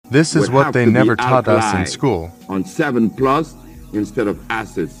This is would what have they to be never taught us alkali in school. on 7 plus instead of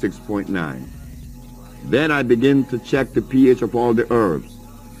acid 6.9. Then I begin to check the pH of all the herbs.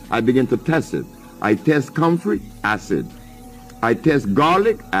 I begin to test it. I test comfrey, acid. I test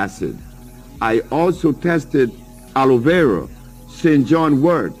garlic, acid. I also tested aloe vera, St. John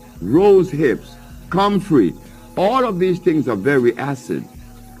wort, rose hips, comfrey. All of these things are very acid.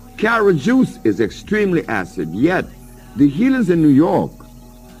 Carrot juice is extremely acid, yet the healers in New York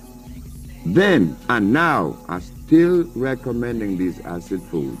then and now are still recommending these acid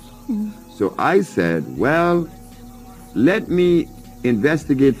foods. So I said, well, let me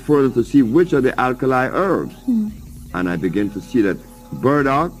investigate further to see which are the alkali herbs. And I begin to see that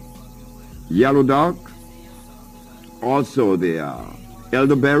burdock, yellow dock, also the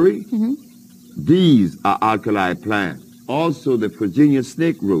elderberry, these are alkali plants. Also the Virginia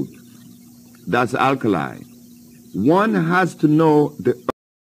snake root, that's alkali. One has to know the